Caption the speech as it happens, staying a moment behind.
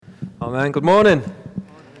Amen. Good morning.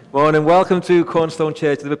 Morning. Welcome to Cornerstone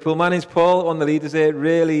Church Liverpool. My name's Paul, one of the leaders here.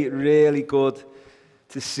 Really good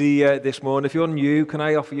to see you this morning. If you're new, can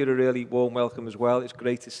I offer you a really warm welcome as well? It's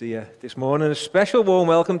great to see you this morning. A special warm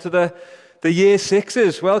welcome to the Year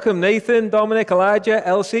Sixes. Welcome Nathan, Dominic, Elijah,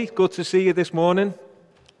 Elsie. Good to see you this morning.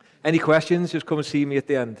 Any questions, just come and see me at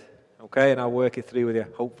the end. Okay, and I'll work it through with you,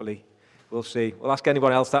 hopefully. We'll see. We'll ask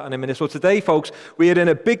anyone else that in a minute. So today, folks, we are in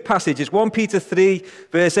a big passage. It's 1 Peter 3,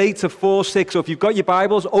 verse 8 to 4, 6. So if you've got your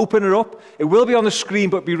Bibles, open it up. It will be on the screen,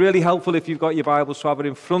 but it'd be really helpful if you've got your Bibles to have it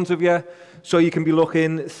in front of you so you can be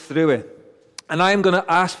looking through it. And I am going to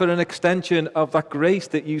ask for an extension of that grace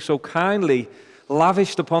that you so kindly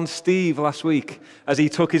lavished upon Steve last week as he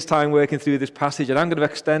took his time working through this passage. And I'm going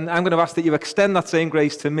to ask that you extend that same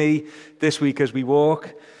grace to me this week as we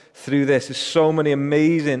walk through this. There's so many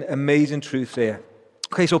amazing truths here.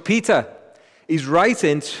 Okay, so Peter, he's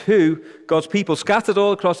writing to God's people scattered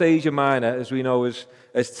all across Asia Minor, as we know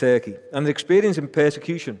as Turkey, and they're experiencing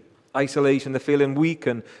persecution, isolation, they're feeling weak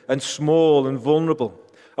and small and vulnerable.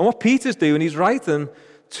 And what Peter's doing, he's writing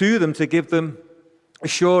to them to give them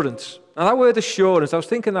assurance. And that word assurance, I was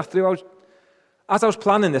thinking that through, as I was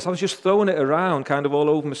planning this, I was just throwing it around kind of all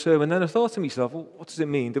over my sermon, and then I thought to myself, well, what does it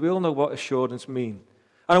mean? Do we all know what assurance means?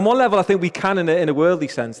 And on one level, I think we can, in a worldly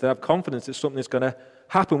sense, to have confidence that something is going to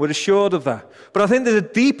happen. We're assured of that. But I think there's a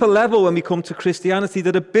deeper level when we come to Christianity,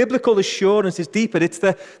 that a biblical assurance is deeper. It's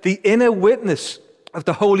the inner witness of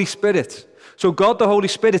the Holy Spirit. So God, the Holy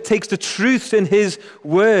Spirit, takes the truths in His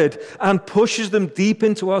Word and pushes them deep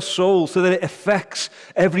into our soul so that it affects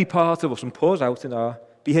every part of us and pours out in our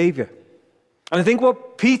behavior. And I think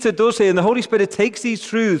what Peter does here, and the Holy Spirit takes these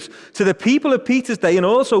truths to the people of Peter's day, and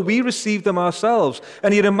also we receive them ourselves.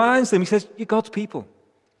 And he reminds them, he says, you're God's people.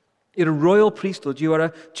 You're a royal priesthood. You are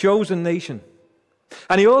a chosen nation.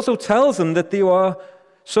 And he also tells them that you are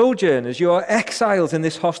sojourners. You are exiles in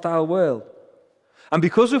this hostile world. And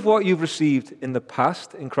because of what you've received in the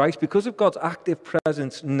past in Christ, because of God's active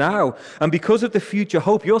presence now, and because of the future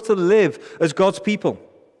hope, you're to live as God's people,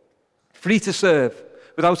 free to serve,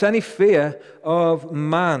 without any fear of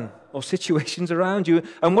man or situations around you.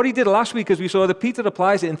 And what he did last week, as we saw, that Peter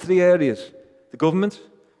applies it in three areas: the government,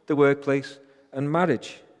 the workplace, and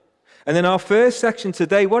marriage. And in our first section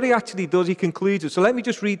today, what he actually does, he concludes it. So let me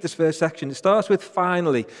just read this first section. It starts with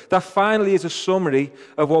finally. That finally is a summary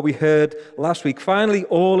of what we heard last week. Finally,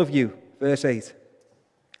 all of you, verse 8,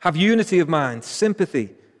 have unity of mind,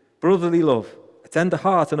 sympathy, brotherly love, a tender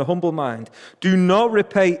heart, and a humble mind. Do not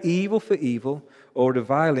repay evil for evil, or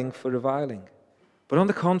reviling for reviling. But on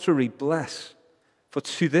the contrary, bless. For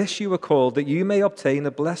to this you are called, that you may obtain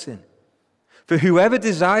a blessing. For whoever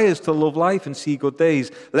desires to love life and see good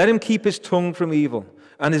days, let him keep his tongue from evil,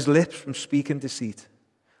 and his lips from speaking deceit.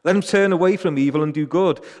 Let him turn away from evil and do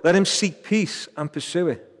good. Let him seek peace and pursue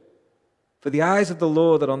it. For the eyes of the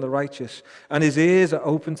Lord are on the righteous, and his ears are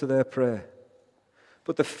open to their prayer.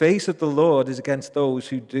 But the face of the Lord is against those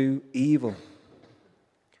who do evil.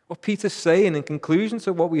 What Peter's saying in conclusion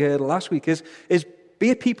to what we heard last week is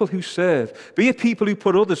be a people who serve. Be a people who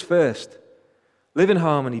put others first. Live in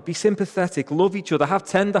harmony. Be sympathetic. Love each other. Have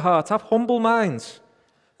tender hearts. Have humble minds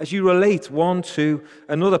as you relate one to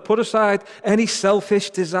another. Put aside any selfish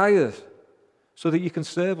desires so that you can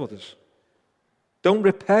serve others. Don't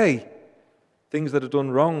repay things that are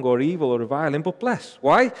done wrong or evil or reviling, but bless.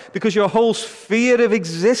 Why? Because your whole sphere of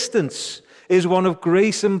existence is one of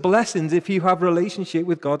grace and blessings if you have a relationship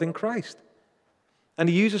with God in Christ. And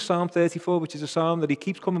he uses Psalm 34, which is a psalm that he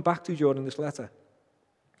keeps coming back to during this letter.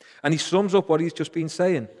 And he sums up what he's just been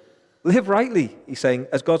saying. Live rightly, he's saying,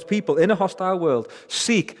 as God's people in a hostile world.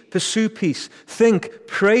 Seek, pursue peace, think,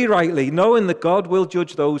 pray rightly, knowing that God will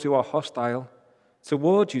judge those who are hostile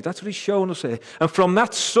towards you. That's what he's shown us here. And from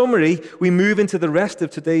that summary, we move into the rest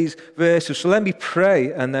of today's verses. So let me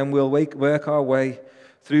pray, and then we'll work our way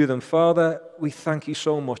through them. Father, we thank you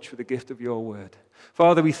so much for the gift of your word.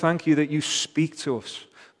 Father, we thank you that you speak to us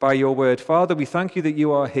by your word. Father, we thank you that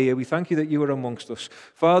you are here. We thank you that you are amongst us.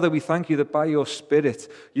 Father, we thank you that by your Spirit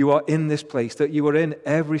you are in this place, that you are in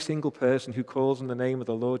every single person who calls on the name of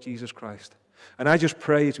the Lord Jesus Christ. And I just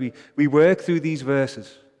pray as we work through these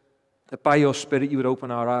verses, that by your Spirit you would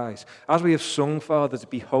open our eyes. As we have sung, Father, to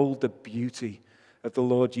behold the beauty of the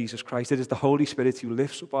Lord Jesus Christ. It is the Holy Spirit who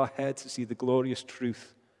lifts up our heads to see the glorious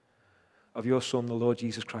truth of your Son, the Lord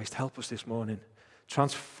Jesus Christ. Help us this morning.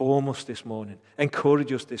 Transform us this morning.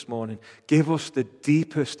 Encourage us this morning. Give us the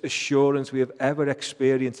deepest assurance we have ever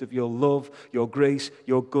experienced of your love, your grace,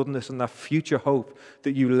 your goodness, and that future hope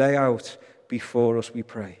that you lay out before us, we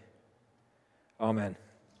pray. Amen.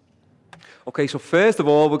 Okay, so first of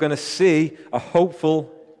all, we're going to see a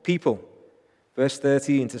hopeful people. Verse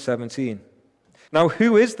 13 to 17. Now,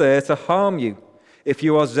 who is there to harm you if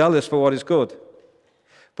you are zealous for what is good?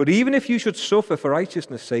 But even if you should suffer for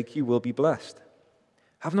righteousness' sake, you will be blessed.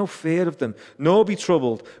 Have no fear of them, nor be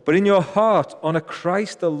troubled, but in your heart honor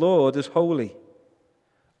Christ the Lord as holy,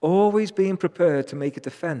 always being prepared to make a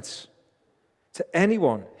defense to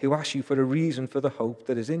anyone who asks you for a reason for the hope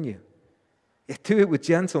that is in you. Yet do it with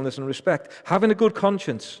gentleness and respect, having a good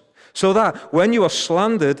conscience, so that when you are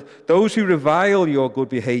slandered, those who revile your good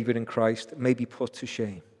behavior in Christ may be put to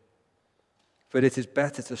shame. For it is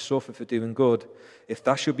better to suffer for doing good, if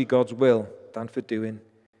that should be God's will, than for doing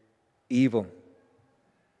evil.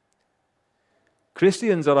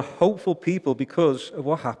 Christians are a hopeful people because of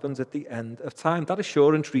what happens at the end of time. That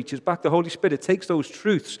assurance reaches back. The Holy Spirit takes those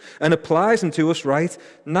truths and applies them to us right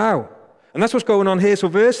now. And that's what's going on here. So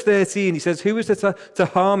verse 13, he says, who is it to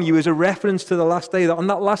harm you, is a reference to the last day. That on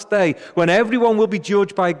that last day, when everyone will be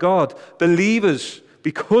judged by God, believers,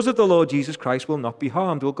 because of the Lord Jesus Christ, will not be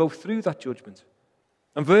harmed. We'll go through that judgment.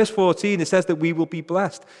 And verse 14, it says that we will be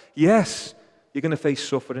blessed. Yes, you're going to face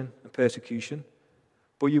suffering and persecution,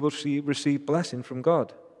 but you will receive blessing from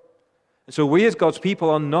God. And so we as God's people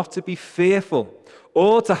are not to be fearful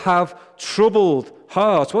or to have troubled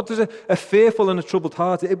hearts. What does a fearful and a troubled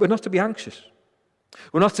heart? We're not to be anxious.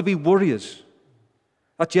 We're not to be worriers.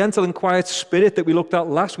 That gentle and quiet spirit that we looked at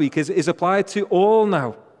last week is applied to all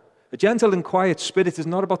now. A gentle and quiet spirit is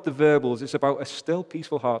not about the verbals. It's about a still,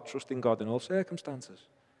 peaceful heart, trusting God in all circumstances.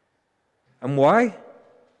 And why?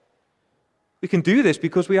 We can do this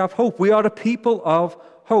because we have hope. We are a people of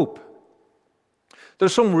hope. There are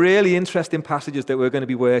some really interesting passages that we're going to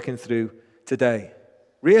be working through today.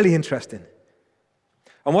 Really interesting.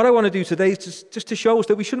 And what I want to do today is just to show us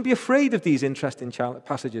that we shouldn't be afraid of these interesting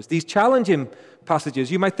passages, these challenging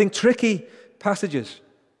passages. You might think tricky passages.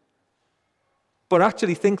 But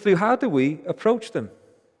actually think through, how do we approach them?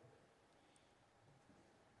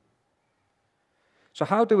 So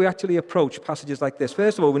how do we actually approach passages like this?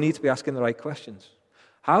 First of all, we need to be asking the right questions.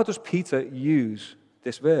 How does Peter use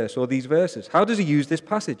this verse or these verses? How does he use this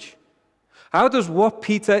passage? How does what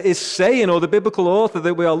Peter is saying, or the biblical author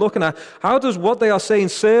that we are looking at, how does what they are saying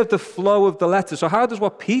serve the flow of the letter? So how does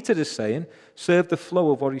what Peter is saying serve the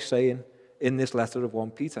flow of what he's saying in this letter of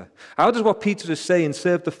 1 Peter? How does what Peter is saying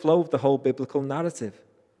serve the flow of the whole biblical narrative?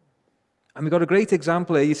 And we've got a great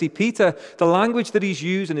example here. You see, Peter, the language that he's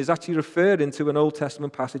using is actually referring to an Old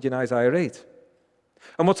Testament passage in Isaiah 8.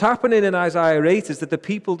 And what's happening in Isaiah 8 is that the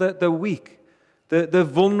people, they're weak, they're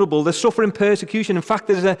vulnerable, they're suffering persecution. In fact,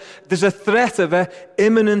 there's a threat of an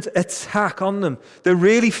imminent attack on them. They're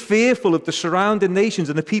really fearful of the surrounding nations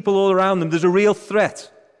and the people all around them. There's a real threat.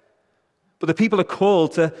 But the people are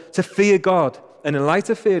called to fear God, and in light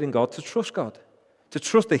of fearing God, to trust God, to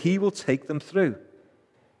trust that He will take them through.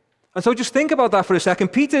 And so just think about that for a second.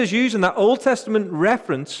 Peter is using that Old Testament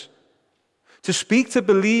reference to speak to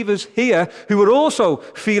believers here who are also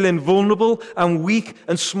feeling vulnerable and weak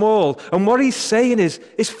and small. And what he's saying is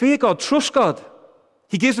fear God, trust God.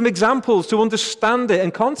 He gives them examples to understand it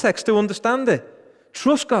and context to understand it.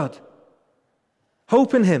 Trust God.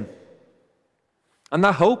 Hope in Him. And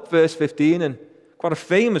that hope, verse 15, and quite a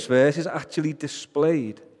famous verse, is actually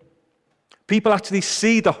displayed. People actually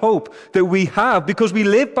see the hope that we have because we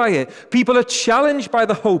live by it. People are challenged by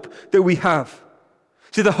the hope that we have.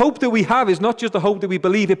 See, the hope that we have is not just the hope that we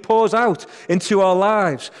believe, it pours out into our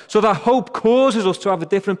lives. So that hope causes us to have a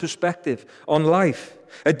different perspective on life,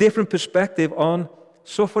 a different perspective on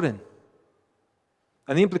suffering.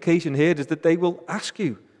 And the implication here is that they will ask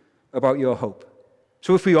you about your hope.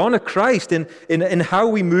 So if we honor Christ in how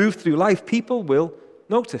we move through life, people will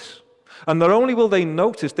notice. And not only will they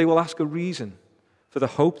notice, they will ask a reason for the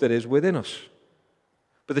hope that is within us.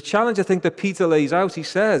 But the challenge, I think, that Peter lays out, he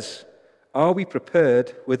says, are we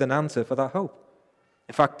prepared with an answer for that hope?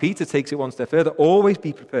 In fact, Peter takes it one step further. Always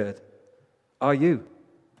be prepared. Are you?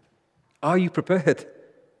 Are you prepared?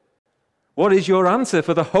 What is your answer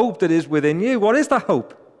for the hope that is within you? What is that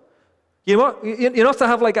hope? You're not to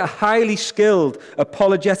have like a highly skilled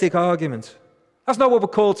apologetic argument. That's not what we're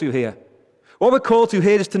called to here. What we're called to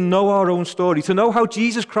here is to know our own story, to know how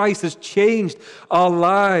Jesus Christ has changed our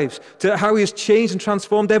lives, to how He has changed and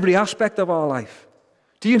transformed every aspect of our life.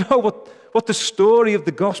 Do you know what the story of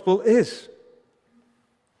the gospel is?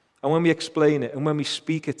 And when we explain it and when we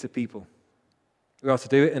speak it to people, we are to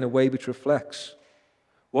do it in a way which reflects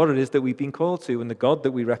what it is that we've been called to and the God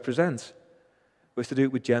that we represent. We're to do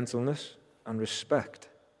it with gentleness and respect.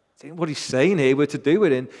 See, what he's saying here, we're to do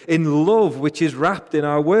it in love, which is wrapped in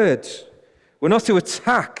our words. We're not to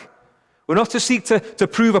attack. We're not to seek to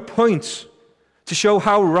prove a point. to show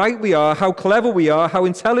how right we are, how clever we are, how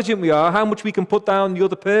intelligent we are, how much we can put down the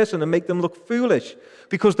other person and make them look foolish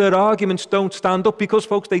because their arguments don't stand up, because,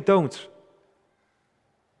 folks, they don't.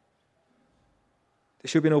 There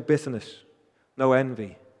should be no bitterness, no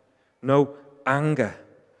envy, no anger,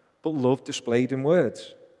 but love displayed in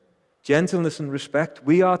words. Gentleness and respect.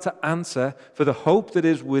 We are to answer for the hope that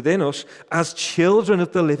is within us as children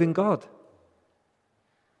of the living God.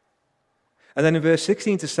 And then in verse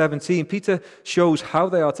 16 to 17, Peter shows how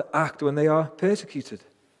they are to act when they are persecuted.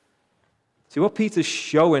 See, what Peter's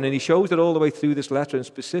showing, and he shows it all the way through this letter, and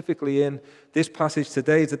specifically in this passage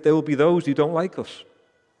today, is that there will be those who don't like us.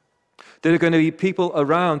 There are going to be people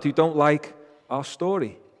around who don't like our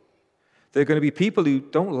story. There are going to be people who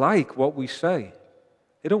don't like what we say.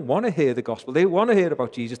 They don't want to hear the gospel. They don't want to hear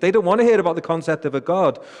about Jesus. They don't want to hear about the concept of a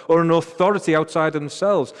God or an authority outside of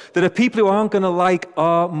themselves. There are people who aren't going to like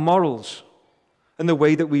our morals and the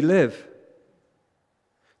way that we live.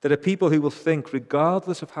 There are people who will think,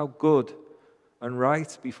 regardless of how good and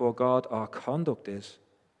right before God our conduct is,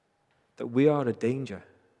 that we are a danger.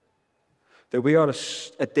 That we are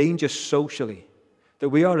a danger socially. That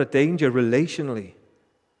we are a danger relationally.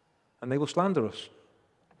 And they will slander us.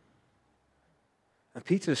 And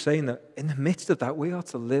Peter is saying that in the midst of that, we are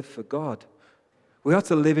to live for God. We are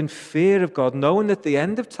to live in fear of God, knowing that at the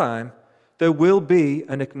end of time, there will be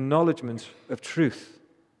an acknowledgement of truth.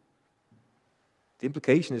 The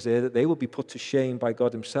implication is there that they will be put to shame by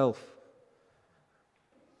God himself.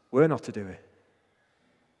 We're not to do it.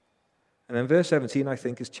 And then verse 17, I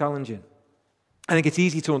think, is challenging. I think it's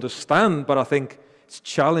easy to understand, but I think it's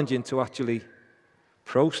challenging to actually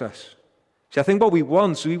process. See, I think what we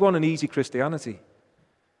want an easy Christianity.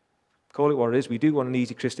 Call it what it is. We do want an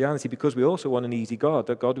easy Christianity because we also want an easy God,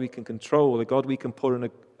 a God we can control, a God we can put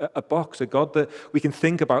in a box, a God that we can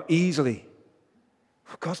think about easily.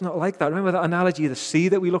 God's not like that. Remember that analogy of the sea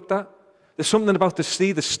that we looked at? There's something about the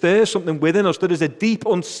sea that stirs something within us, that is a deep,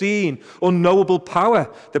 unseen, unknowable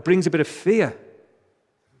power that brings a bit of fear.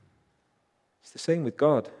 It's the same with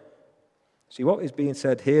God. See, what is being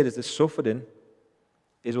said here is the suffering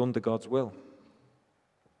is under God's will.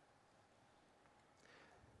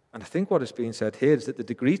 And I think what is being said here is that the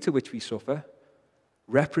degree to which we suffer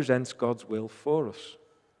represents God's will for us.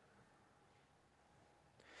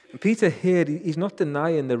 And Peter here, he's not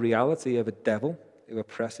denying the reality of a devil who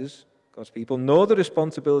oppresses God's people, nor the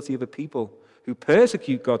responsibility of a people who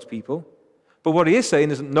persecute God's people. But what he is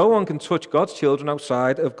saying is that no one can touch God's children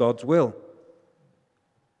outside of God's will.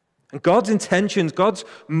 And God's intentions, God's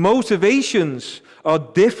motivations are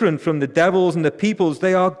different from the devil's and the people's.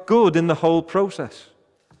 They are good in the whole process.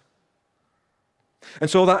 And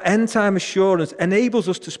so that end-time assurance enables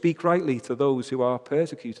us to speak rightly to those who are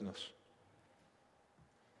persecuting us.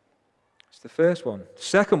 It's the first one. The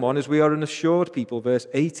second one is we are an assured people, verse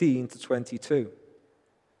 18 to 22.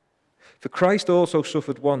 For Christ also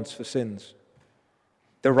suffered once for sins,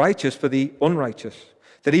 the righteous for the unrighteous,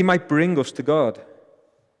 that he might bring us to God,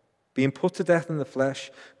 being put to death in the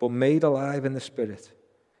flesh, but made alive in the Spirit,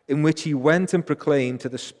 in which he went and proclaimed to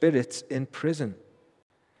the spirits in prison,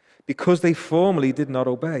 because they formerly did not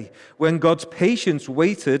obey, when God's patience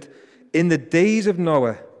waited in the days of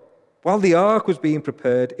Noah, while the ark was being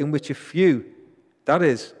prepared, in which a few, that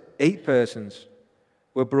is, 8 persons,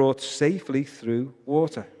 were brought safely through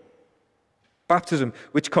water. Baptism,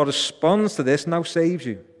 which corresponds to this, now saves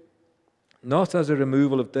you, not as a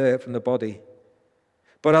removal of dirt from the body,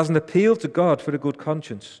 but as an appeal to God for a good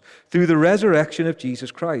conscience, through the resurrection of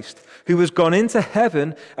Jesus Christ, who has gone into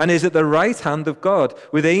heaven and is at the right hand of God,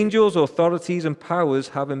 with angels, authorities, and powers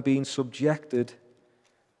having been subjected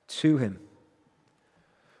to him.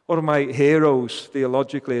 One of my heroes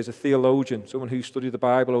theologically is a theologian, someone who studied the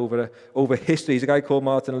Bible over history. He's a guy called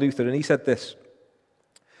Martin Luther, and he said this.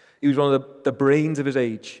 He was one of the brains of his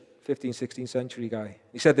age. 15th, 16th century guy.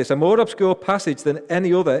 He said this, this is a more obscure passage than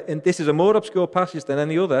any other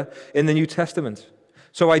in the New Testament.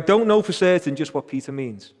 So I don't know for certain just what Peter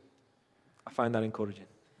means. I find that encouraging.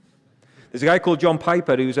 There's a guy called John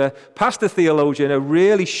Piper who's a pastor theologian, a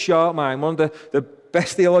really sharp mind, one of the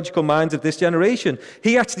best theological minds of this generation.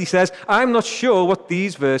 He actually says, I'm not sure what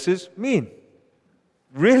these verses mean.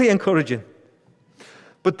 Really encouraging.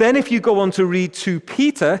 But then if you go on to read 2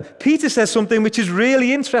 Peter, Peter says something which is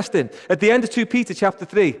really interesting. At the end of 2 Peter chapter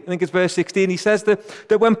 3, I think it's verse 16, he says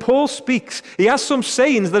that when Paul speaks, he has some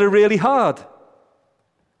sayings that are really hard.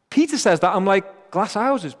 Peter says that. I'm like, glass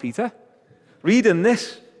houses, Peter, reading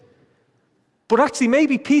this. But actually,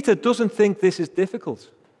 maybe Peter doesn't think this is difficult.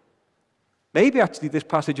 Maybe actually this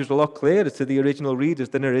passage is a lot clearer to the original readers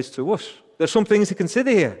than it is to us. There's some things to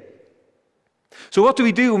consider here. So what do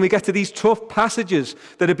we do when we get to these tough passages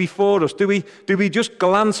that are before us? Do we just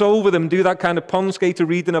glance over them, do that kind of pond skater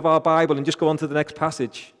reading of our Bible and just go on to the next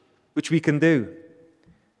passage, which we can do?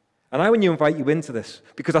 And I want to invite you into this,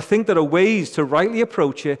 because I think there are ways to rightly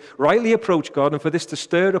approach it, rightly approach God, and for this to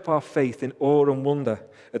stir up our faith in awe and wonder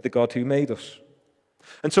at the God who made us.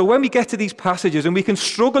 And so when we get to these passages and we can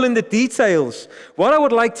struggle in the details, what I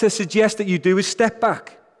would like to suggest that you do is step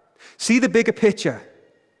back, see the bigger picture.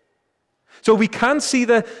 So we can see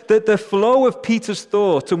the flow of Peter's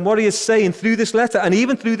thought and what he is saying through this letter and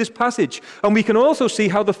even through this passage. And we can also see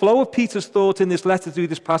how the flow of Peter's thought in this letter through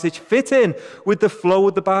this passage fit in with the flow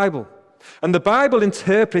of the Bible. And the Bible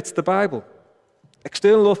interprets the Bible.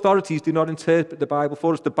 External authorities do not interpret the Bible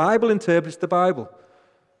for us. The Bible interprets the Bible.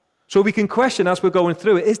 So we can question as we're going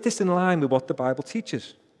through it, is this in line with what the Bible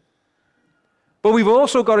teaches? But we've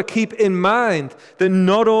also got to keep in mind that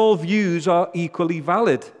not all views are equally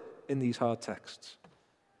valid in these hard texts.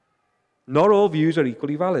 Not all views are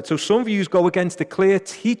equally valid. So some views go against the clear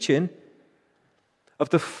teaching of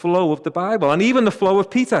the flow of the Bible and even the flow of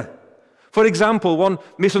Peter. For example, one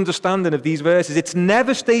misunderstanding of these verses, it's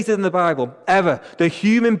never stated in the Bible, ever, that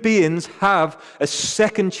human beings have a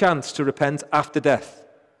second chance to repent after death.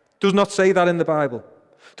 Does not say that in the Bible.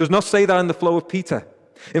 Does not say that in the flow of Peter.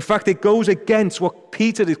 In fact, it goes against what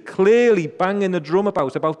Peter is clearly banging the drum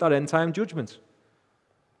about that end-time judgment.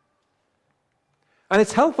 And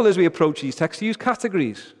it's helpful as we approach these texts to use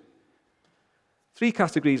categories. 3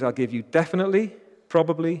 categories I'll give you: definitely,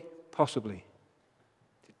 probably, possibly.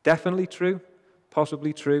 Definitely true,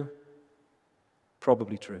 possibly true,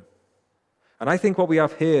 probably true. And I think what we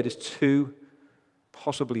have here is 2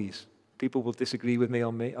 possiblies. People will disagree with me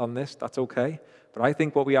on this, that's okay. But I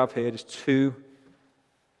think what we have here is 2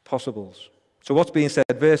 possibles. So what's being said?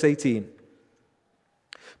 Verse 18.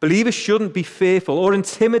 Believers shouldn't be fearful or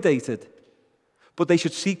intimidated, but they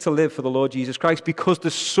should seek to live for the Lord Jesus Christ, because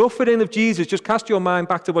the suffering of Jesus, just cast your mind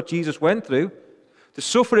back to what Jesus went through, the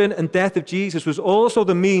suffering and death of Jesus was also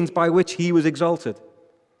the means by which he was exalted.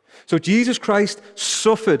 So Jesus Christ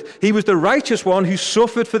suffered. He was the righteous one who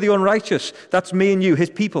suffered for the unrighteous. That's me and you, his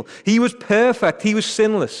people. He was perfect. He was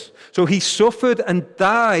sinless. So he suffered and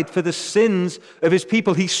died for the sins of his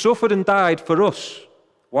people. He suffered and died for us.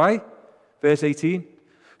 Why? Verse 18.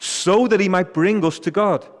 So that he might bring us to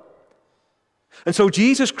God. And so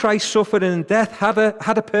Jesus Christ's suffering and death had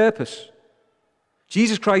a purpose.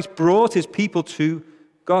 Jesus Christ brought his people to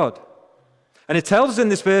God. And it tells us in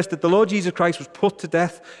this verse that the Lord Jesus Christ was put to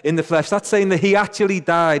death in the flesh. That's saying that he actually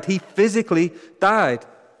died. He physically died.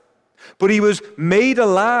 But he was made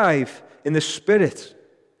alive in the Spirit.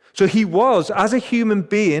 So he was, as a human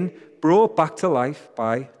being, brought back to life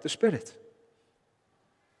by the Spirit.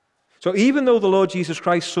 So even though the Lord Jesus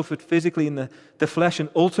Christ suffered physically in the flesh and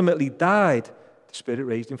ultimately died, the Spirit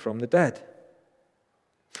raised him from the dead.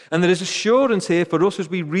 And there is assurance here for us as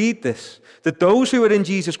we read this, that those who are in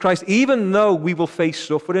Jesus Christ, even though we will face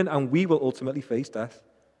suffering and we will ultimately face death,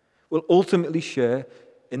 will ultimately share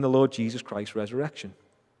in the Lord Jesus Christ's resurrection.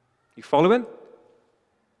 You following?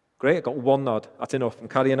 Great, I got 1 nod. That's enough. I'm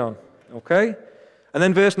carrying on. Okay? And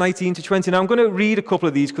then verse 19 to 20. Now I'm going to read a couple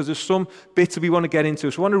of these because there's some bits that we want to get into.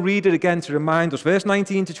 So I want to read it again to remind us. Verse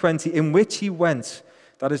 19 to 20. In which he went,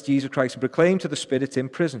 that is Jesus Christ, and proclaimed to the spirits in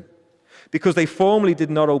prison, because they formerly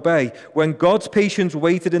did not obey, when God's patience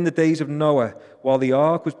waited in the days of Noah, while the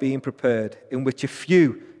ark was being prepared, in which a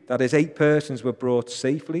few, that is 8 persons, were brought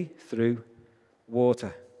safely through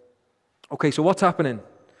water. Okay, so what's happening?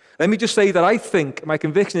 Let me just say that I think, my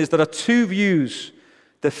conviction is there are 2 views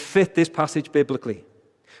that fit this passage biblically.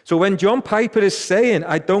 So when John Piper is saying,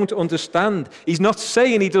 I don't understand, he's not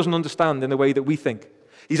saying he doesn't understand in the way that we think.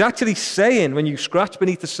 He's actually saying, when you scratch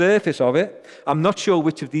beneath the surface of it, I'm not sure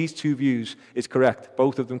which of these 2 views is correct.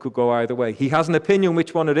 Both of them could go either way. He has an opinion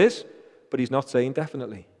which one it is, but he's not saying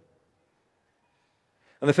definitely.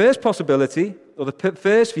 And the first possibility, or the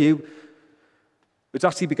first view, was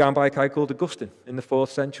actually began by a guy called Augustine in the 4th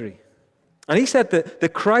century. And he said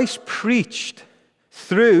that Christ preached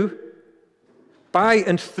by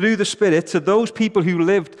and through the Spirit to those people who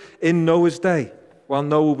lived in Noah's day while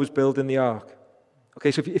Noah was building the ark. Okay,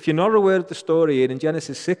 so if you're not aware of the story here, in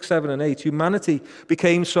Genesis 6, 7, and 8, humanity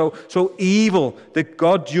became so evil that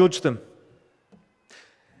God judged them.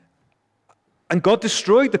 And God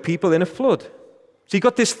destroyed the people in a flood. So you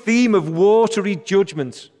got this theme of watery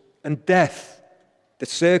judgment and death that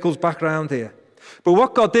circles back around here. But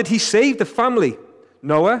what God did, he saved the family.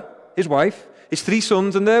 Noah, his wife, his 3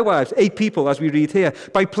 sons and their wives, 8 people as we read here,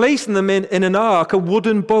 by placing them in an ark, a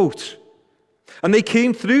wooden boat. And they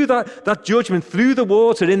came through that judgment, through the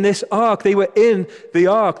water in this ark. They were in the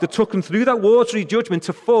ark that took them through that watery judgment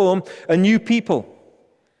to form a new people.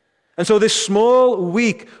 And so this small,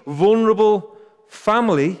 weak, vulnerable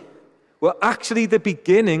family were actually the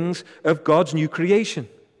beginnings of God's new creation.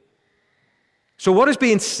 So what is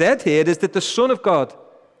being said here is that the Son of God,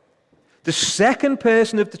 the second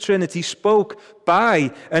person of the Trinity, spoke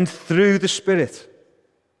by and through the Spirit,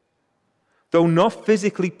 though not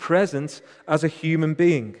physically present as a human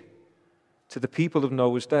being, to the people of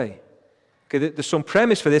Noah's day. Okay, there's some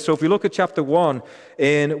premise for this. So if we look at chapter 1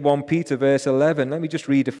 in 1 Peter verse 11, let me just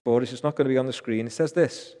read it for us. It's not going to be on the screen. It says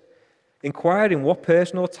this: inquiring what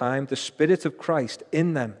person or time the Spirit of Christ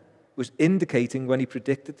in them was indicating when he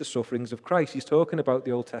predicted the sufferings of Christ. He's talking about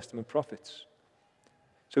the Old Testament prophets.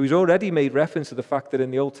 So he's already made reference to the fact that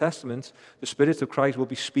in the Old Testament, the Spirit of Christ will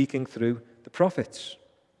be speaking through the prophets.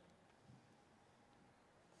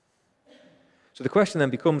 So the question then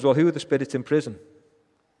becomes, well, who are the spirits in prison?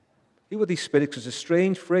 Who are these spirits? It's a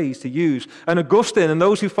strange phrase to use. And Augustine and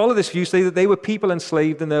those who follow this view say that they were people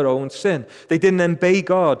enslaved in their own sin. They didn't obey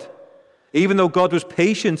God, even though God was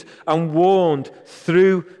patient and warned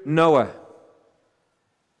through Noah.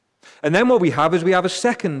 And then what we have is a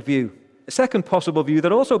second view, a second possible view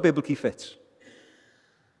that also biblically fits.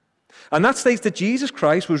 And that states that Jesus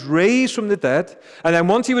Christ was raised from the dead, and then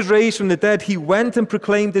once he was raised from the dead, he went and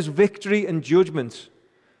proclaimed his victory and judgment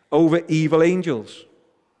over evil angels.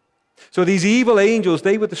 So these evil angels,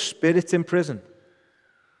 they were the spirits in prison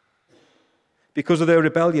because of their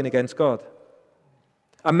rebellion against God.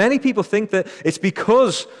 And many people think that it's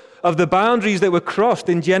because of the boundaries that were crossed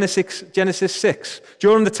in Genesis 6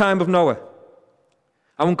 during the time of Noah.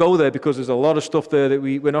 I won't go there because there's a lot of stuff there that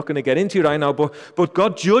we're not going to get into right now, but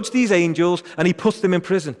God judged these angels and he puts them in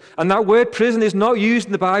prison. And that word prison is not used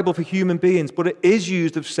in the Bible for human beings, but it is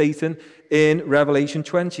used of Satan in Revelation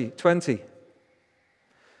 20.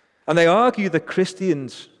 And they argue that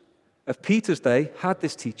Christians of Peter's day had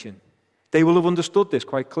this teaching. They will have understood this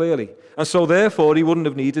quite clearly. And so therefore he wouldn't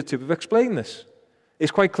have needed to have explained this.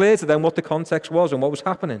 It's quite clear to them what the context was and what was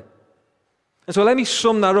happening. And so let me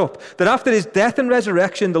sum that up. That after his death and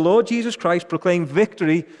resurrection, the Lord Jesus Christ proclaimed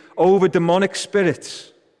victory over demonic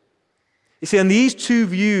spirits. You see, and these two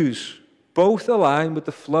views both align with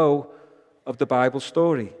the flow of the Bible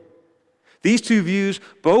story. These two views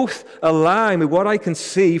both align with what I can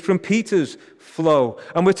see from Peter's flow.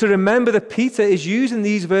 And we're to remember that Peter is using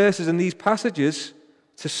these verses and these passages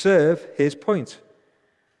to serve his point.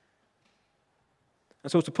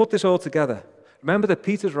 And so to put this all together, remember that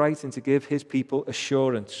Peter's writing to give his people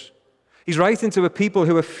assurance. He's writing to a people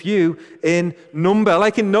who are few in number.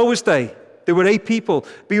 Like in Noah's day, there were 8 people,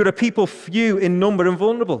 but you were a people few in number and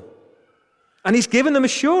vulnerable. And he's given them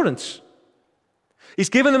assurance. He's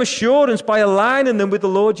given them assurance by aligning them with the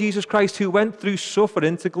Lord Jesus Christ, who went through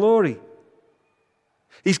suffering to glory.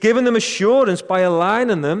 He's given them assurance by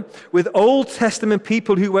aligning them with Old Testament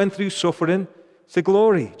people who went through suffering to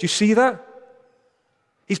glory. Do you see that?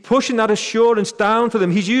 He's pushing that assurance down for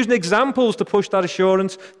them. He's using examples to push that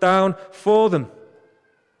assurance down for them.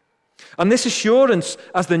 And this assurance,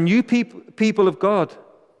 as the new people of God,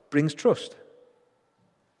 brings trust.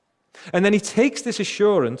 And then he takes this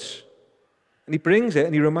assurance and he brings it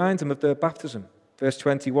and he reminds them of their baptism. Verse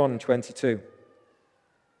 21 and 22.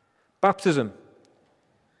 Baptism,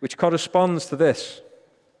 which corresponds to this,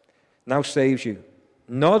 now saves you,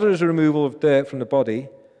 not as a removal of dirt from the body,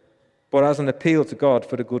 but as an appeal to God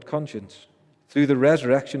for a good conscience, through the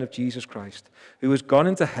resurrection of Jesus Christ, who has gone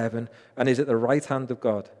into heaven and is at the right hand of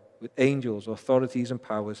God, with angels, authorities, and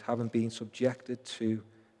powers having been subjected to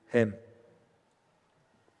him.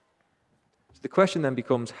 So the question then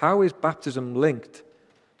becomes, how is baptism linked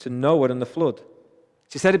to Noah and the flood?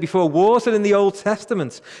 She said it before, water in the Old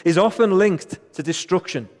Testament is often linked to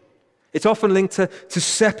destruction. It's often linked to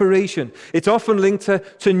separation. It's often linked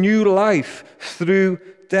to new life through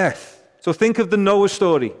death. So think of the Noah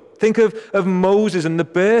story. Think of Moses and the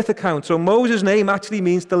birth account. So Moses' name actually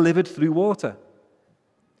means delivered through water.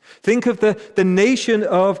 Think of the nation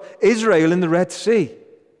of Israel in the Red Sea.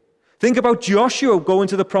 Think about Joshua going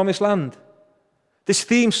to the Promised Land. This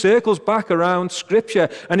theme circles back around Scripture,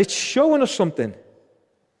 and it's showing us something.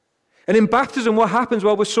 And in baptism, what happens?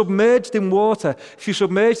 Well, we're submerged in water. If you're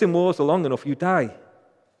submerged in water long enough, you die.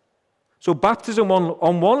 So baptism,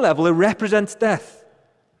 on one level, it represents death,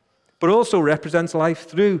 but also represents life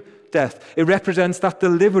through death. It represents that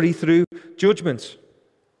delivery through judgment.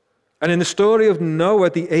 And in the story of Noah,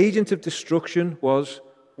 the agent of destruction was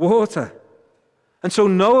water. And so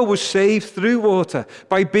Noah was saved through water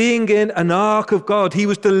by being in an ark of God. He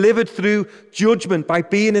was delivered through judgment by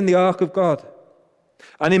being in the ark of God.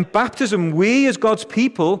 And in baptism, we as God's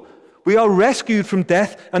people, we are rescued from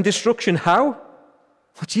death and destruction. How?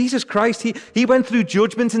 Well, Jesus Christ, he went through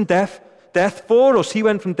judgment and death for us. He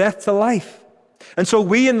went from death to life. And so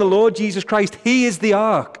we in the Lord Jesus Christ, he is the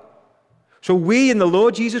ark. So we in the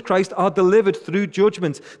Lord Jesus Christ are delivered through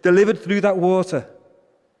judgment, delivered through that water.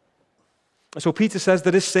 And so Peter says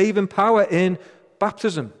there is saving power in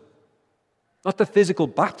baptism. Not the physical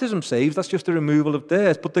baptism saves, that's just the removal of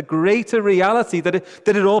dirt, but the greater reality that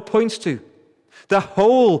it all points to. The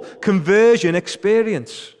whole conversion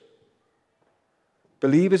experience.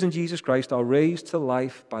 Believers in Jesus Christ are raised to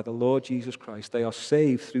life by the Lord Jesus Christ. They are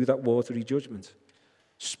saved through that watery judgment.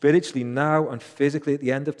 Spiritually now and physically at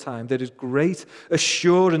the end of time, there is great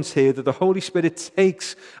assurance here that the Holy Spirit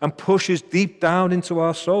takes and pushes deep down into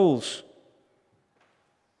our souls.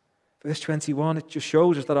 Verse 21, it just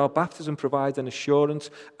shows us that our baptism provides an assurance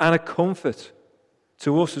and a comfort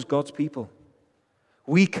to us as God's people.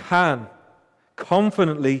 We can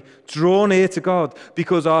confidently draw near to God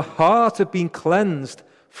because our hearts have been cleansed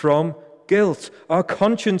from guilt. Our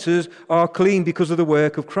consciences are clean because of the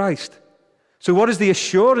work of Christ. So what is the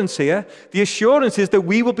assurance here? The assurance is that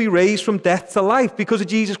we will be raised from death to life because of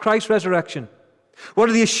Jesus Christ's resurrection. What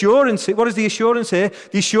is the assurance here?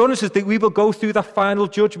 The assurance is that we will go through that final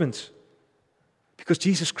judgment. Because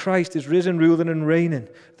Jesus Christ is risen, ruling, and reigning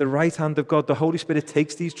at the right hand of God. The Holy Spirit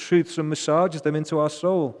takes these truths and massages them into our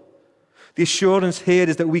soul. The assurance here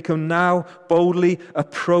is that we can now boldly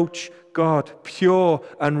approach God, pure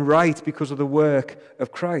and right because of the work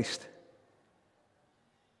of Christ.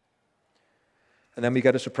 And then we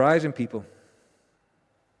get a surprise in people.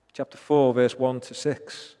 Chapter 4, verse 1 to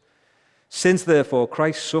 6. Since, therefore,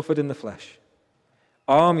 Christ suffered in the flesh,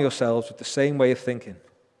 arm yourselves with the same way of thinking.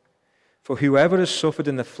 For whoever has suffered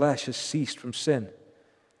in the flesh has ceased from sin,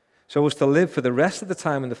 so as to live for the rest of the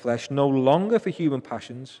time in the flesh, no longer for human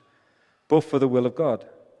passions, but for the will of God.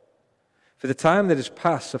 For the time that is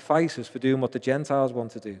past suffices for doing what the Gentiles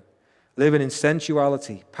want to do, living in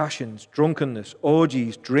sensuality, passions, drunkenness,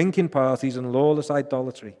 orgies, drinking parties, and lawless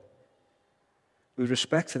idolatry. With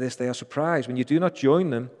respect to this, they are surprised when you do not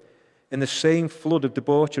join them in the same flood of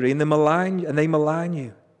debauchery, and they malign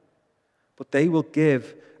you. But they will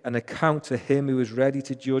give an account to him who is ready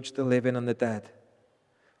to judge the living and the dead.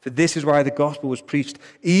 For this is why the gospel was preached,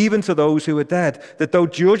 even to those who are dead, that though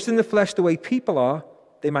judged in the flesh the way people are,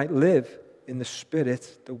 they might live in the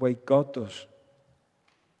spirit the way God does.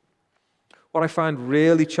 What I find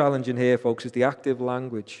really challenging here, folks, is the active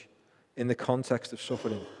language in the context of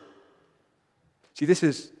suffering. See, this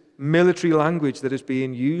is military language that is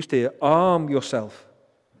being used here. Arm yourself.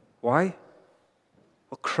 Why?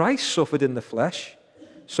 Well, Christ suffered in the flesh,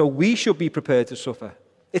 so we should be prepared to suffer.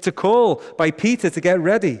 It's a call by Peter to get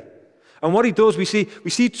ready. And what he does, we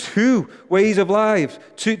see two ways of life,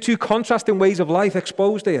 two contrasting ways of life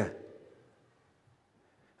exposed here.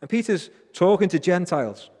 And Peter's talking to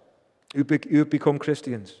Gentiles who have become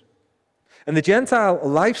Christians. And the Gentile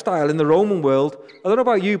lifestyle in the Roman world, I don't know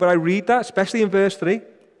about you, but I read that, especially in verse 3. It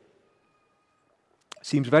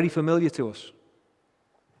seems very familiar to us.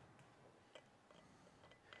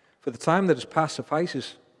 For the time that has passed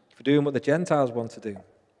suffices for doing what the Gentiles want to do,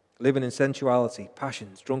 living in sensuality,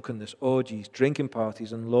 passions, drunkenness, orgies, drinking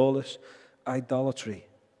parties, and lawless idolatry.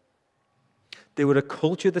 They were a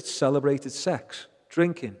culture that celebrated sex,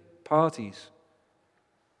 drinking, parties.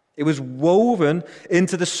 It was woven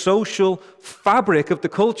into the social fabric of the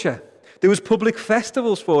culture. There was public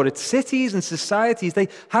festivals for it. Cities and societies, they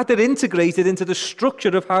had it integrated into the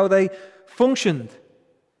structure of how they functioned.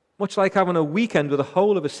 Much like having a weekend where the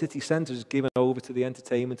whole of a city centre is given over to the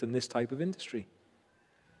entertainment and this type of industry.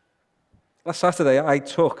 Last Saturday, I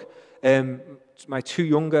took my two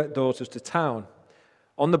younger daughters to town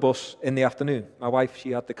on the bus in the afternoon. My wife,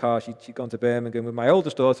 she had the car, she'd gone to Birmingham with my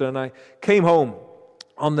oldest daughter, and I came home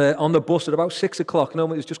on the bus at about 6 o'clock.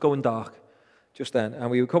 No, it was just going dark just then. And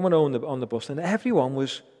we were coming home on the bus, and everyone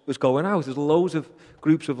was going out. There's loads of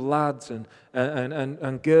groups of lads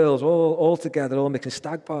and girls all together, all making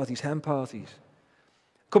stag parties, hen parties.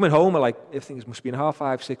 Coming home at I think it must be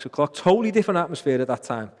 5:30, 6 o'clock. Totally different atmosphere at that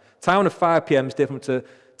time. Town at 5 p.m. is different to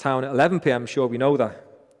town at 11 p.m. Sure, we know that.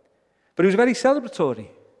 But it was very celebratory.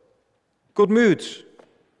 Good moods.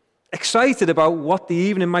 Excited about what the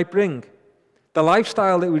evening might bring. The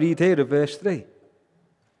lifestyle that we read here of verse 3.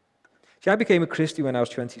 See, I became a Christian when I was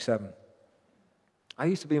 27. I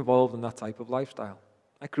used to be involved in that type of lifestyle.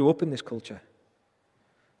 I grew up in this culture.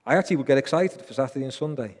 I actually would get excited for Saturday and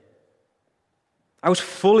Sunday. I was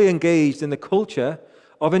fully engaged in the culture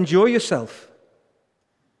of enjoy yourself.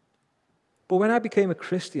 But when I became a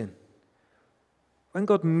Christian, when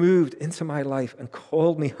God moved into my life and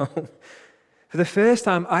called me home, for the first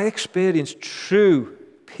time I experienced true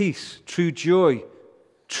peace, true joy,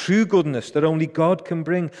 true goodness that only God can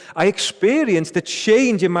bring. I experienced a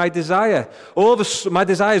change in my desire. All of a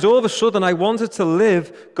sudden, I wanted to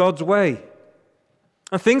live God's way.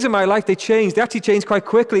 And things in my life, they changed. They actually changed quite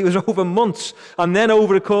quickly. It was over months, and then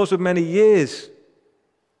over the course of many years.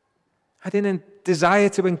 I didn't desire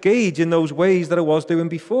to engage in those ways that I was doing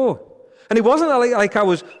before. And it wasn't like I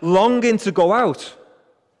was longing to go out,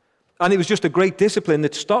 and it was just a great discipline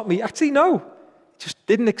that stopped me. Actually, no. It just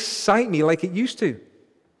didn't excite me like it used to.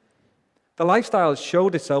 The lifestyle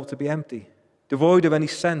showed itself to be empty, devoid of any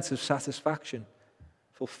sense of satisfaction,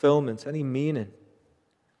 fulfillment, any meaning.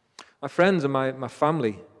 My friends and my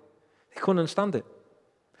family, they couldn't understand it.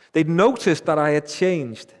 They'd noticed that I had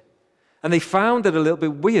changed, and they found it a little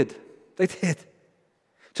bit weird. They did.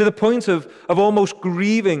 To the point of almost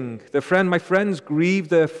grieving their friend. My friends grieved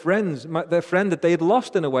their friend that they had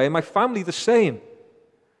lost in a way, and my family the same.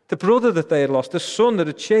 The brother that they had lost, the son that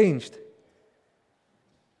had changed.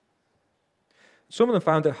 Some of them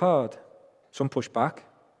found it hard. Some pushed back.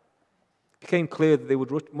 It became clear that they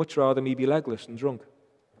would much rather me be legless and drunk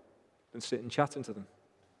than sit and chatting to them.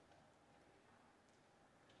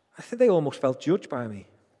 I think they almost felt judged by me.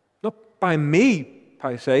 Not by me,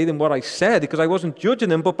 per se, than what I said, because I wasn't judging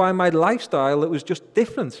them, but by my lifestyle that was just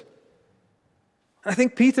different. I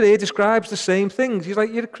think Peter here describes the same things. He's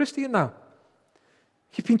like, you're a Christian now.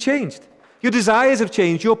 You've been changed. Your desires have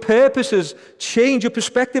changed. Your purpose has changed. Your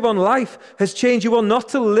perspective on life has changed. You are not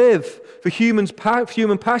to live for human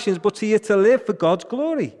passions, but to live for God's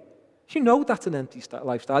glory. You know that's an empty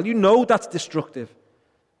lifestyle. You know that's destructive.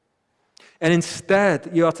 And instead,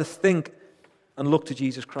 you are to think and look to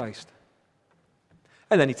Jesus Christ.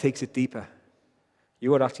 And then he takes it deeper.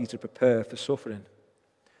 You are actually to prepare for suffering.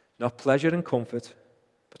 Not pleasure and comfort,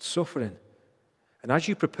 but suffering. And as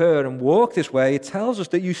you prepare and walk this way, it tells us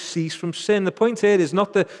that you cease from sin. The point here is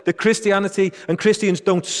not that Christianity and Christians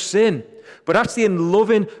don't sin, but actually in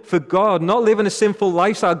loving for God, not living a sinful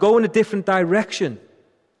lifestyle, go in a different direction,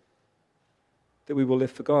 that we will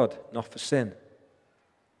live for God, not for sin.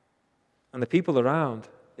 And the people around,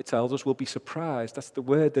 it tells us, will be surprised. That's the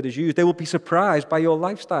word that is used. They will be surprised by your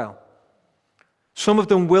lifestyle. Some of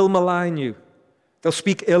them will malign you. They'll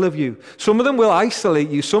speak ill of you. Some of them will isolate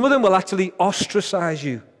you. Some of them will actually ostracize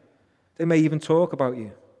you. They may even talk about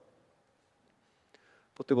you.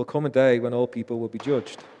 But there will come a day when all people will be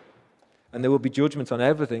judged. And there will be judgment on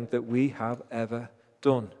everything that we have ever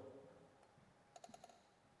done.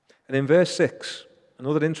 And in verse 6,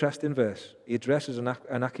 another interesting verse, he addresses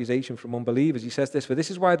an accusation from unbelievers. He says this, "For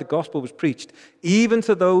this is why the gospel was preached, even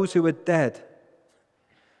to those who are dead,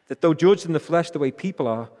 that though judged in the flesh the way people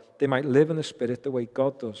are, they might live in the spirit the way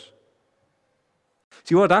God does."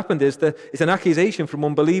 See, what happened is that it's an accusation from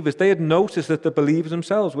unbelievers. They had noticed that the believers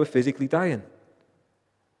themselves were physically dying.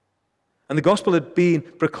 And the gospel had been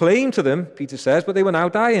proclaimed to them, Peter says, but they were now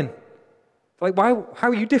dying. They're like, how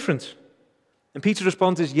are you different? And Peter's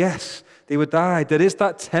response is, yes, they would die. There is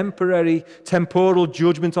that temporal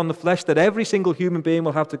judgment on the flesh that every single human being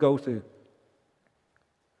will have to go through.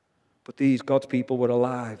 But these, God's people, were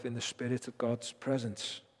alive in the spirit of God's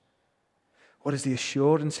presence. What is the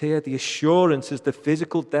assurance here? The assurance is that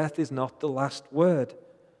physical death is not the last word.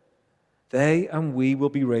 They and we will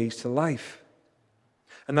be raised to life.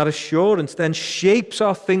 And that assurance then shapes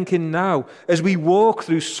our thinking now as we walk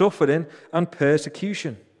through suffering and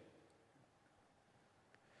persecution.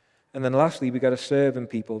 And then lastly, we've got to serve in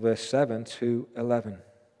people, verse 7 to 11.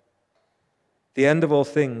 The end of all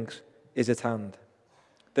things is at hand.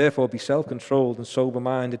 Therefore, be self-controlled and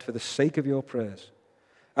sober-minded for the sake of your prayers.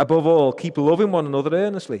 Above all, keep loving one another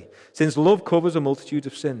earnestly, since love covers a multitude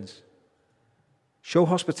of sins. Show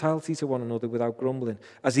hospitality to one another without grumbling.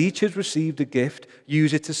 As each has received a gift,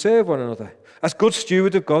 use it to serve one another, as good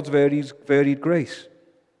steward of God's varied grace.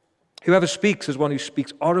 Whoever speaks as one who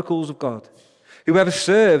speaks oracles of God. Whoever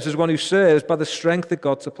serves as one who serves by the strength that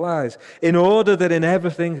God supplies, in order that in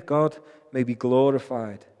everything God may be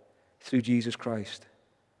glorified through Jesus Christ.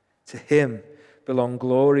 To him belong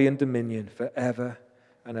glory and dominion forever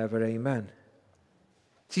and ever. Amen.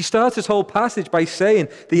 He starts this whole passage by saying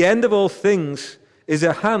the end of all things is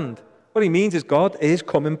at hand. What he means is God is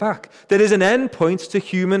coming back. There is an end point to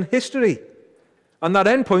human history. And that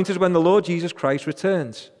end point is when the Lord Jesus Christ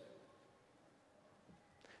returns.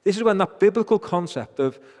 This is when that biblical concept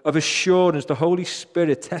of assurance, the Holy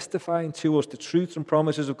Spirit testifying to us the truths and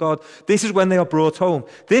promises of God, this is when they are brought home.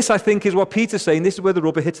 This, I think, is what Peter's saying. This is where the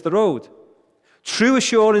rubber hits the road. True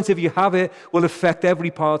assurance, if you have it, will affect every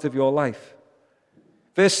part of your life.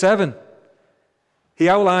 Verse 7, he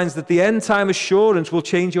outlines that the end-time assurance will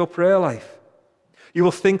change your prayer life. You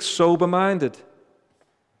will think sober-minded.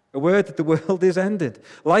 A word that the world is ended.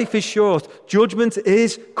 Life is short. Judgment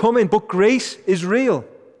is coming, but grace is real.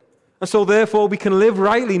 And so therefore we can live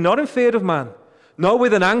rightly, not in fear of man, not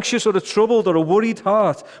with an anxious or a troubled or a worried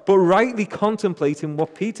heart, but rightly contemplating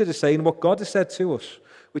what Peter is saying, what God has said to us,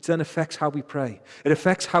 which then affects how we pray. It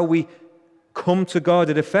affects how we come to God.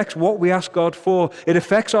 It affects what we ask God for. It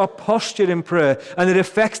affects our posture in prayer, and it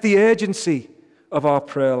affects the urgency of our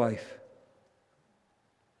prayer life.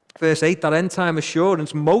 Verse 8, that end-time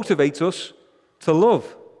assurance motivates us to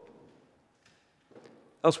love.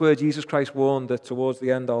 Elsewhere, Jesus Christ warned that towards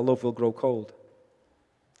the end our love will grow cold.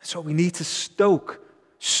 So we need to stoke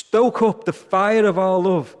up the fire of our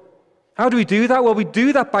love. How do we do that? Well, we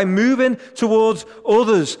do that by moving towards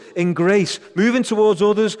others in grace, moving towards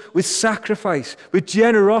others with sacrifice, with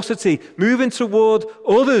generosity, moving toward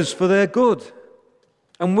others for their good.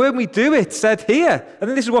 And when we do it, said here, I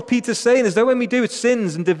think this is what Peter's saying, is that when we do it,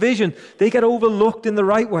 sins and division, they get overlooked in the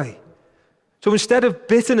right way. So instead of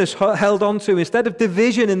bitterness held on to, instead of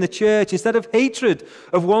division in the church, instead of hatred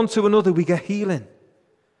of one to another, we get healing.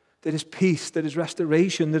 There is peace, there is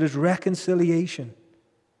restoration, there is reconciliation.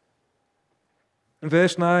 In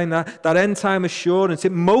verse 9, that end-time assurance,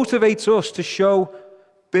 it motivates us to show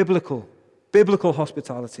biblical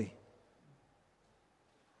hospitality.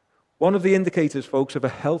 One of the indicators, folks, of a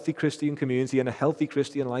healthy Christian community and a healthy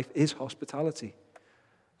Christian life is hospitality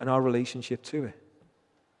and our relationship to it.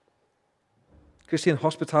 Christian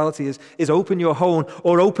hospitality is open your home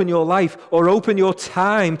or open your life or open your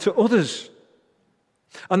time to others.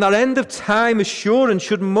 And that end-of-time assurance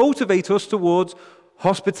should motivate us towards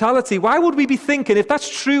hospitality. Why would we be thinking, if that's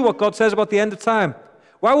true what God says about the end of time,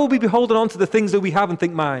 why would we be holding on to the things that we have and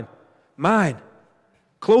think, mine,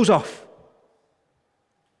 close off?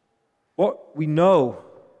 What we know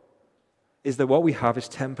is that what we have is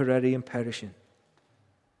temporary and perishing.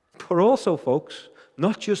 But also, folks,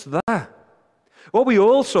 not just that. What we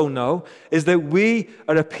also know is that we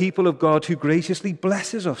are a people of God who graciously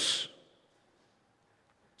blesses us.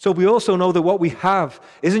 So we also know that what we have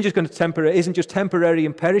isn't just temporary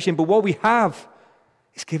and perishing, but what we have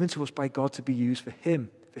is given to us by God to be used for Him,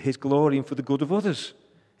 for His glory and for the good of others.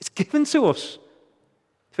 It's given to us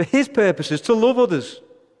for His purposes, to love others.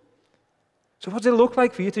 So what does it look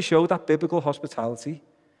like for you to show that biblical hospitality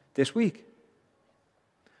this week?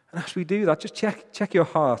 And as we do that, just check your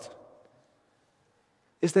heart.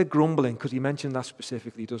 Is there grumbling? Because he mentioned that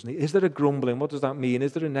specifically, doesn't he? Is there a grumbling? What does that mean?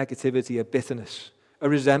 Is there a negativity, a bitterness, a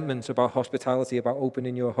resentment about hospitality, about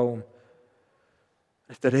opening your home?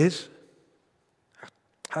 If there is,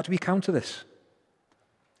 how do we counter this?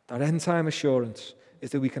 That end-time assurance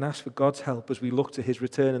is that we can ask for God's help as we look to His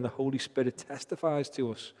return, and the Holy Spirit testifies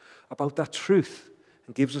to us about that truth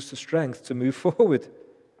and gives us the strength to move forward.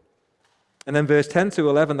 And then verse 10 to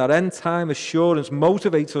 11, that end-time assurance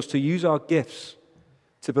motivates us to use our gifts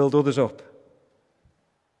to build others up.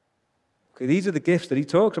 Okay, these are the gifts that he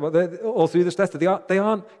talks about all through this letter.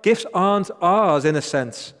 Gifts aren't ours in a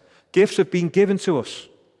sense. Gifts have been given to us.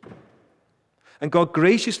 And God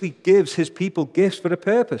graciously gives His people gifts for a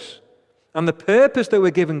purpose. And the purpose that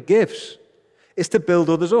we're given gifts is to build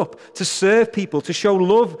others up, to serve people, to show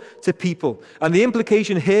love to people. And the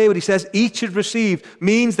implication here, when he says each has received,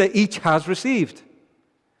 means that each has received.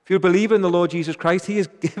 If you're a believer in the Lord Jesus Christ, He has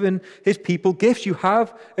given His people gifts. You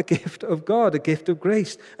have a gift of God, a gift of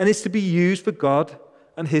grace. And it's to be used for God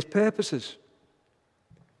and His purposes.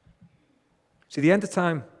 See, the end of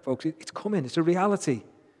time, folks, it's coming. It's a reality.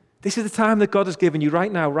 This is the time that God has given you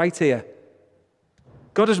right now, right here.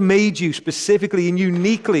 God has made you specifically and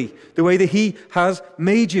uniquely the way that He has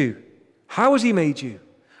made you. How has He made you?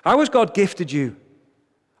 How has God gifted you?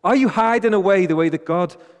 Are you hiding away the way that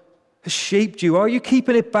God has shaped you? Are you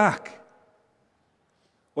keeping it back?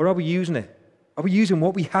 Or are we using it? Are we using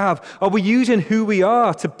what we have? Are we using who we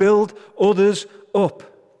are to build others up?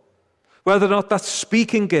 Whether or not that's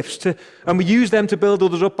speaking gifts, and we use them to build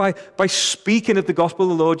others up by speaking of the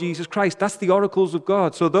gospel of the Lord Jesus Christ. That's the oracles of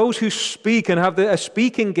God. So those who speak and have a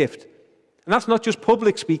speaking gift, and that's not just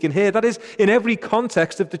public speaking here, that is in every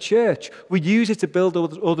context of the church. We use it to build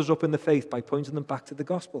others up in the faith by pointing them back to the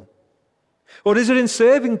gospel. Or is it in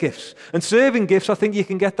serving gifts? And serving gifts, I think you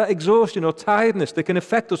can get that exhaustion or tiredness that can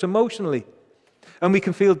affect us emotionally. And we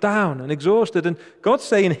can feel down and exhausted. And God's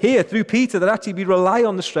saying here through Peter that actually we rely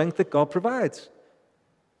on the strength that God provides.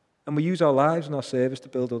 And we use our lives and our service to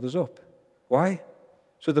build others up. Why?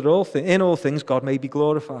 So that in all things God may be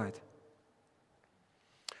glorified.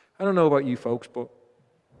 I don't know about you folks, but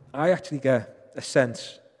I actually get a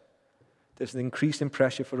sense there's an increasing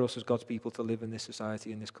pressure for us as God's people to live in this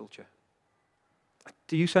society, in this culture.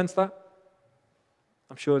 Do you sense that?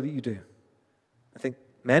 I'm sure that you do. I think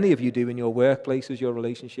many of you do in your workplaces, your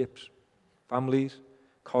relationships, families,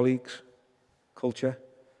 colleagues, culture.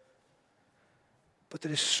 But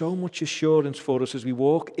there is so much assurance for us as we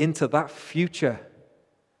walk into that future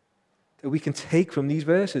that we can take from these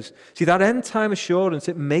verses. See, that end-time assurance,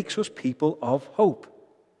 it makes us people of hope,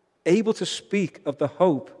 able to speak of the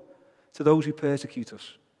hope to those who persecute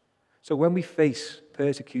us. So when we face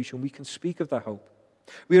persecution, we can speak of that hope.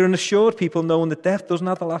 We are an assured people knowing that death doesn't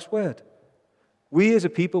have the last word. We as a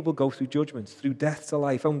people will go through judgments, through death to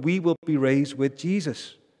life, and we will be raised with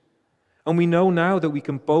Jesus. And we know now that we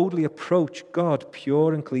can boldly approach God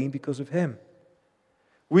pure and clean because of him.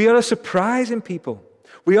 We are a surprising people.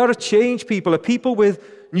 We are a changed people, a people with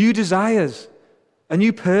new desires, a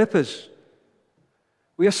new purpose.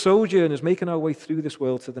 We are sojourners making our way through this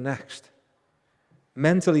world to the next.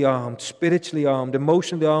 Mentally armed, spiritually armed,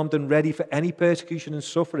 emotionally armed, and ready for any persecution and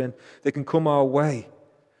suffering that can come our way.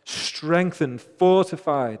 Strengthened,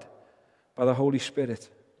 fortified by the Holy Spirit.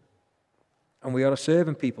 And we are a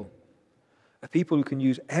serving people. A people who can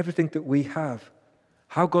use everything that we have,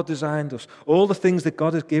 how God designed us, all the things that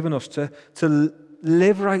God has given us to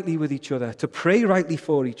live rightly with each other, to pray rightly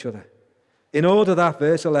for each other. In order that,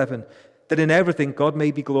 verse 11, that in everything God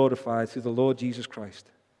may be glorified through the Lord Jesus Christ.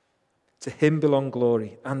 To him belong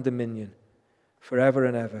glory and dominion forever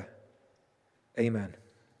and ever. Amen.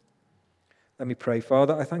 Let me pray.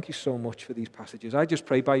 Father, I thank you so much for these passages. I just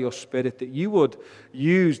pray by your Spirit that you would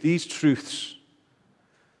use these truths,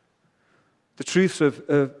 the truths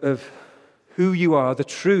of who you are, the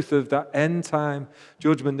truth of that end-time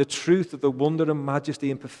judgment, the truth of the wonder and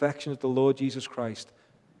majesty and perfection of the Lord Jesus Christ,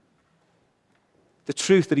 the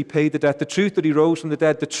truth that he paid the debt, the truth that he rose from the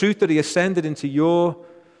dead, the truth that he ascended into your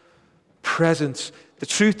presence, the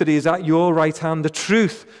truth that he is at your right hand, the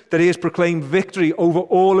truth that he has proclaimed victory over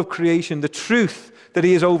all of creation, the truth that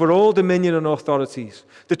he is over all dominion and authorities,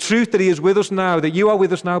 the truth that he is with us now, that you are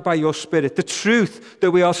with us now by your Spirit, the truth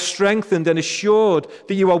that we are strengthened and assured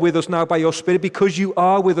that you are with us now by your Spirit because you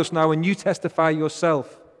are with us now and you testify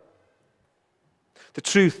yourself, the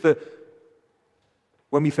truth that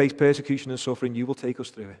when we face persecution and suffering, you will take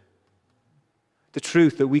us through it. The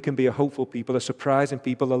truth that we can be a hopeful people, a surprising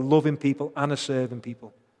people, a loving people, and a serving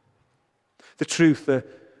people. The truth that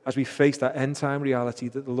as we face that end-time reality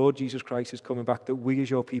that the Lord Jesus Christ is coming back, that we as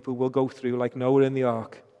your people will go through, like Noah in the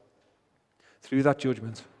ark, through that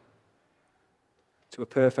judgment to a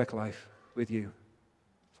perfect life with you.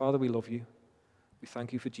 Father, we love you. We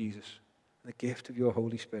thank you for Jesus and the gift of your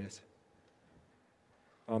Holy Spirit.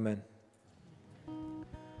 Amen.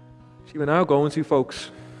 See, we're now going to,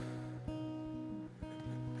 folks,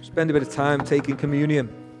 spend a bit of time taking communion.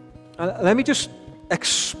 And let me just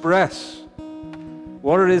express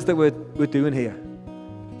what it is that we're doing here.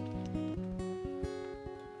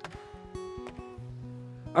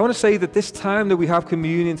 I want to say that this time that we have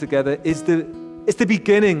communion together is the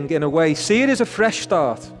beginning, in a way. See it as a fresh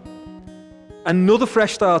start. Another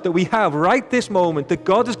fresh start that we have right this moment, that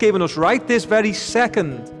God has given us right this very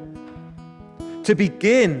second, to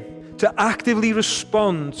begin to actively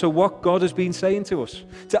respond to what God has been saying to us,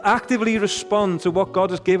 to actively respond to what God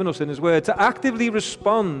has given us in his word, to actively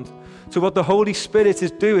respond to what the Holy Spirit is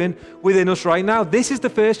doing within us right now. This is the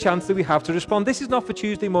first chance that we have to respond. This is not for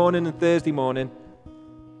Tuesday morning and Thursday morning.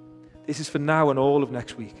 This is for now and all of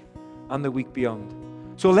next week and the week beyond.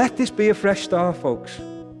 So let this be a fresh start, folks.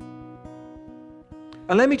 And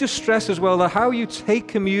let me just stress as well that how you take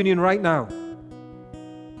communion right now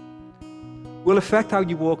will affect how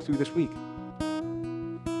you walk through this week.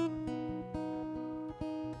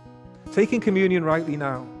 Taking communion rightly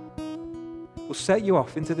now will set you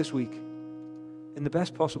off into this week in the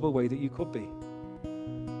best possible way that you could be.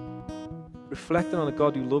 Reflecting on a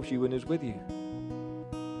God who loves you and is with you.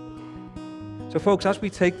 So folks, as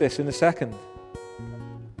we take this in a second,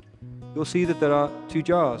 you'll see that there are two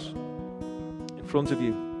jars in front of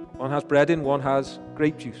you. One has bread in, one has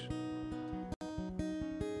grape juice.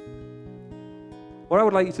 What I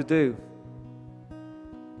would like you to do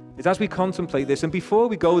is, as we contemplate this, and before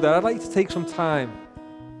we go there, I'd like you to take some time,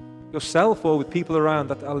 yourself or with people around,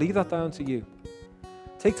 that I'll leave that down to you.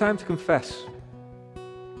 Take time to confess.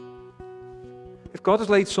 If God has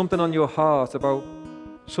laid something on your heart about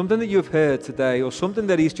something that you've heard today, or something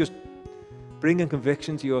that he's just bringing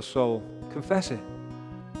conviction to your soul, confess it.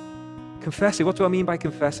 Confess it. What do I mean by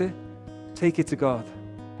confess it? Take it to God.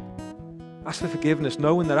 Ask for forgiveness,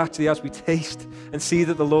 knowing that actually as we taste and see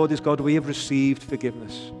that the Lord is God, we have received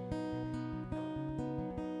forgiveness.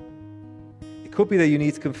 It could be that you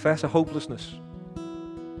need to confess a hopelessness,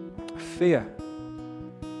 a fear.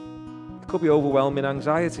 It could be overwhelming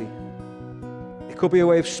anxiety. It could be a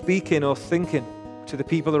way of speaking or thinking to the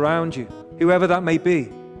people around you, whoever that may be,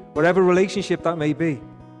 whatever relationship that may be.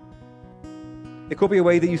 It could be a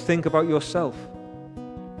way that you think about yourself.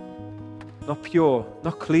 Not pure,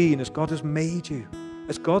 not clean as God has made you,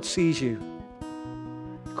 as God sees you.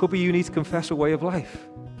 It could be you need to confess a way of life.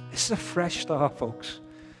 This is a fresh start, folks.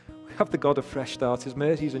 We have the God of fresh starts. His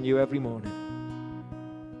mercies are new every morning.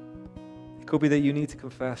 It could be that you need to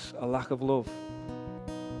confess a lack of love.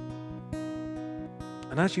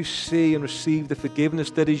 And as you see and receive the forgiveness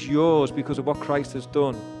that is yours because of what Christ has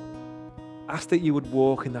done, ask that you would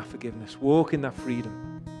walk in that forgiveness, walk in that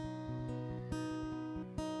freedom.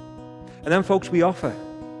 And then, folks, we offer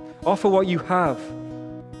what you have.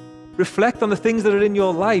 Reflect on the things that are in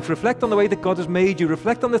your life. Reflect on the way that God has made you.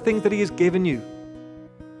 Reflect on the things that He has given you.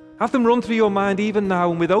 Have them run through your mind even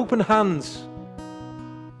now, and with open hands.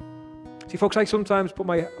 See, folks, I sometimes put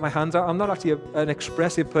my hands out. I'm not actually an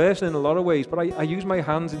expressive person in a lot of ways, but I use my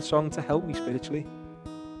hands in song to help me spiritually.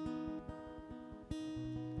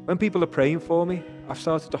 When people are praying for me, I've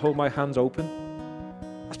started to hold my hands open.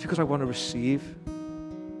 That's because I want to receive.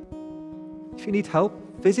 If you need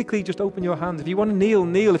help, physically just open your hands. If you want to kneel,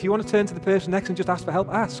 kneel. If you want to turn to the person next and just ask for help,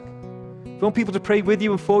 ask. If you want people to pray with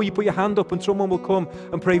you and for you, put your hand up and someone will come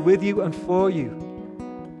and pray with you and for you.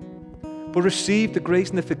 But receive the grace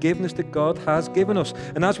and the forgiveness that God has given us.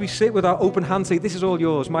 And as we sit with our open hands, say, this is all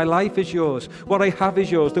yours. My life is yours. What I have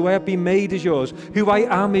is yours. The way I've been made is yours. Who I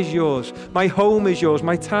am is yours. My home is yours.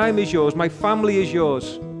 My time is yours. My family is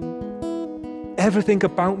yours. Everything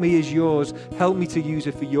about me is yours. Help me to use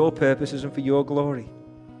it for your purposes and for your glory.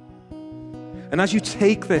 And as you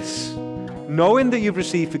take this, knowing that you've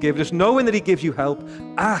received forgiveness, knowing that He gives you help,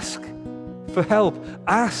 ask for help.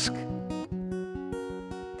 Ask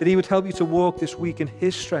that He would help you to walk this week in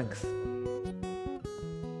His strength.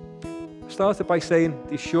 I started by saying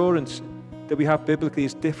the assurance that we have biblically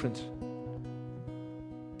is different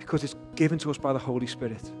because it's given to us by the Holy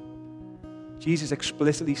Spirit. Jesus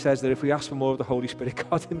explicitly says that if we ask for more of the Holy Spirit,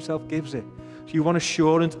 God Himself gives it. So you want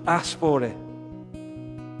assurance, ask for it.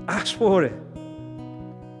 Ask for it.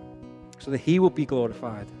 So that He will be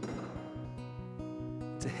glorified.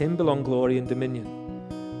 To Him belong glory and dominion.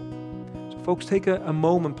 So folks, take a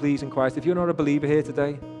moment, please, in Christ. If you're not a believer here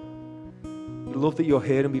today, we'd love that you're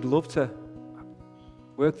here and we'd love to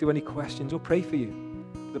work through any questions or pray for you.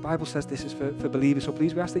 The Bible says this is for believers, so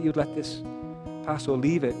please we ask that you'd let this pass or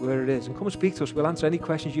leave it where it is and come and speak to us. We'll answer any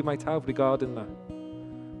questions you might have regarding that.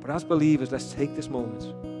 But as believers, let's take this moment.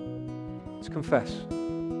 Let's confess.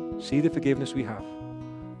 See the forgiveness we have.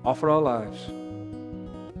 Offer our lives.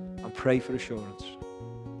 And pray for assurance.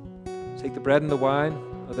 Take the bread and the wine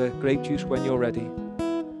or the grape juice when you're ready.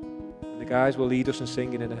 And the guys will lead us in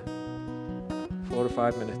singing in 4 or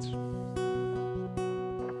 5 minutes.